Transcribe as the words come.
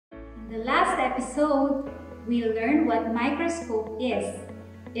the last episode, we learned what microscope is,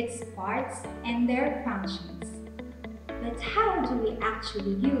 its parts, and their functions. But how do we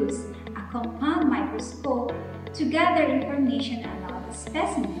actually use a compound microscope to gather information about a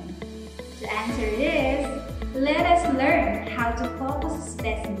specimen? To answer this, let us learn how to focus a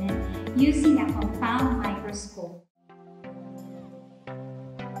specimen using a compound microscope.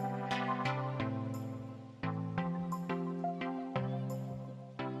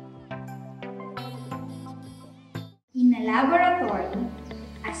 In a laboratory,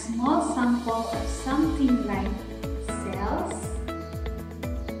 a small sample of something like cells,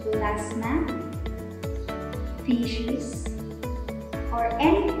 plasma, tissues, or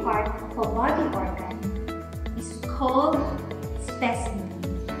any part of a body organ is called specimen.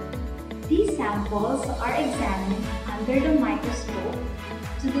 These samples are examined under the microscope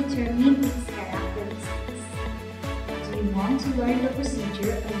to determine its characteristics. Do you want to learn the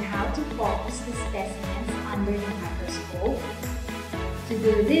procedure on how to focus the specimens under the microscope? To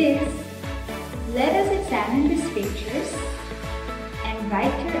do this, let us examine these pictures and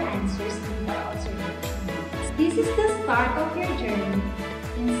write your answers in your observation notes. This is the start of your journey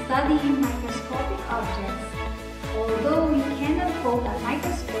in studying microscopic objects, although you cannot hold a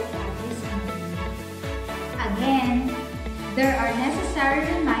microscope at this moment. Again, there are necessary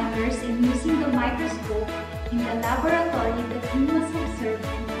reminders in using the microscope in the laboratory that you must observe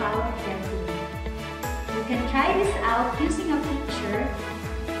and follow carefully. You can try this out using a picture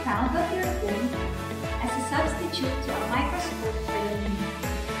found of your own as a substitute to a microscope for the unit.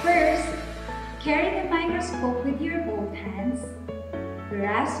 First, carry the microscope with your both hands,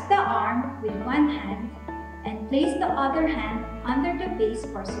 grasp the arm with one hand, and place the other hand under the base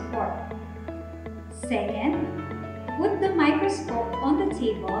for support. Second, put the microscope on the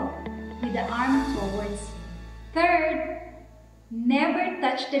table with the arm towards you. Third, never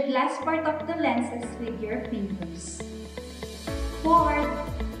touch the glass part of the lenses with your fingers. Fourth,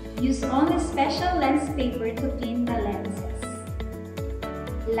 use only special lens paper to clean the lenses.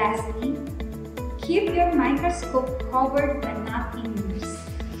 Lastly, keep your microscope covered but not in use.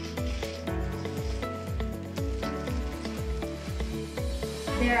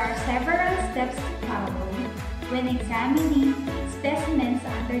 There are several steps to follow when examining specimens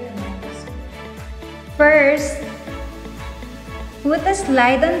under the microscope. First, put a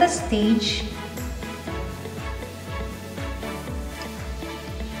slide on the stage .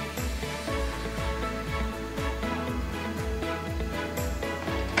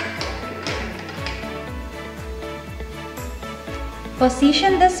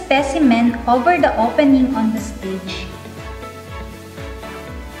 Position the specimen over the opening on the stage.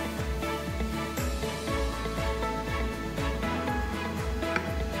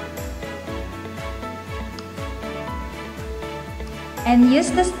 And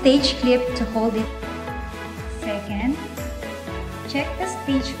use the stage clip to hold it. Second, check the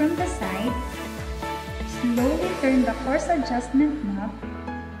stage from the side. Slowly turn the coarse adjustment knob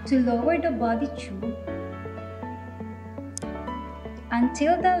to lower the body tube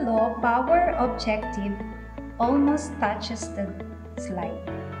until the low power objective almost touches the slide.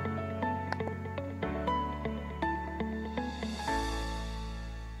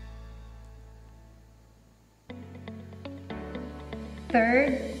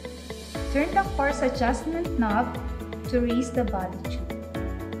 Third, turn the coarse adjustment knob to raise the body tube.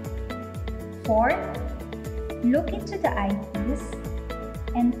 Fourth, look into the eyepiece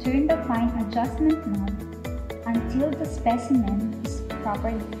and turn the fine adjustment knob until the specimen is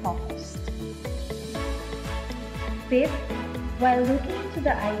properly focused. Fifth, while looking into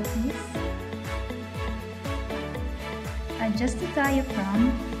the eyepiece, adjust the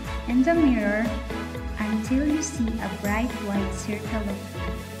diaphragm and the mirror until you see a bright white circle of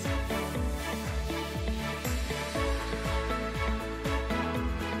light.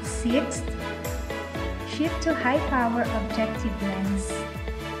 Sixth, shift to high power objective lens.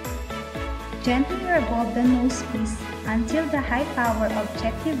 Gently revolve the nosepiece until the high power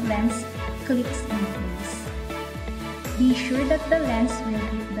objective lens clicks in place. Be sure that the lens will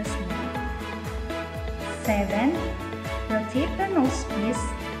hit the slide. 7. Rotate the nosepiece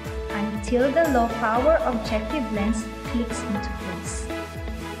until the low power objective lens clicks into place.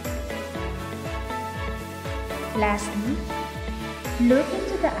 Lastly, look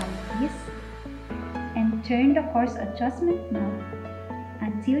into the eyepiece and turn the coarse adjustment knob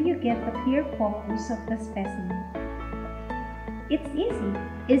until you get the clear focus of the specimen. It's easy,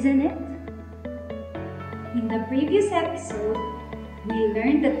 isn't it? In the previous episode, we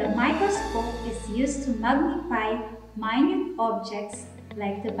learned that the microscope is used to magnify minute objects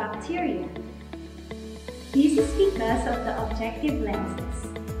like the bacteria. This is because of the objective lenses.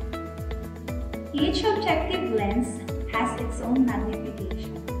 Each objective lens has its own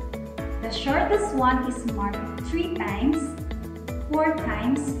magnification. The shortest one is marked 3 times, 4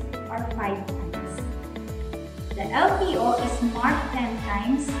 times, or 5 times. The LPO is marked 10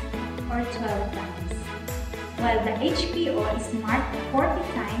 times or 12 times, while the HPO is marked 40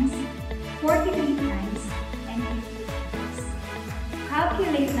 times, 43 times, and 50 times. To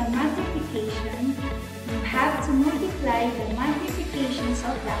calculate the magnification, you have to multiply the magnifications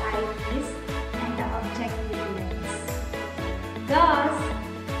of the eyepiece and the objective lens. Thus,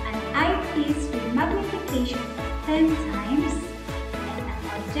 an eyepiece with magnification of 10 times and an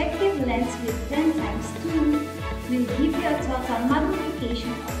objective lens with 10 times 2 will give you a total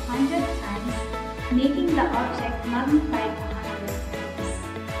magnification of 100 times, making the object magnified 100 times.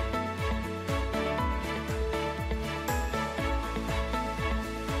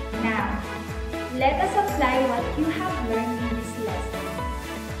 Now, let us apply what you have learned in this lesson.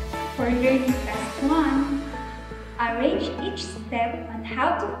 For learning task 1, arrange each step on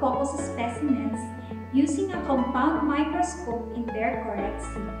how to focus specimens using a compound microscope in their correct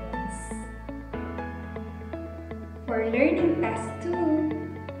sequence. For learning task 2,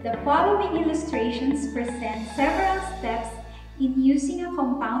 the following illustrations present several steps in using a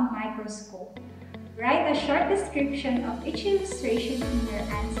compound microscope. Write a short description of each illustration in your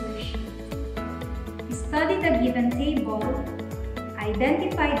answer sheet. Study the given table.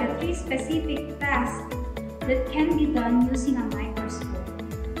 Identify the 3 specific tasks that can be done using a microscope.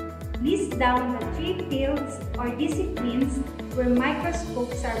 List down the 3 fields or disciplines where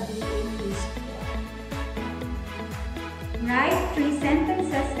microscopes are being used for. Write 3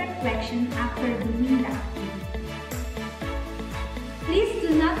 sentences reflection after doing the activity. Please do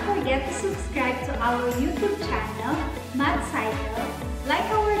not forget to subscribe to our YouTube channel, Math Cycle, like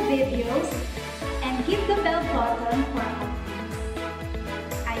our videos, and hit the bell button for updates.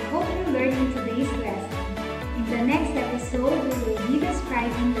 I hope you learned in today's lesson. In the next episode, we will be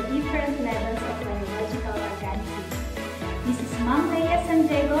describing the different levels of biological organization. This is Ma'am Leah,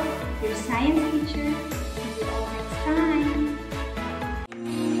 your science teacher.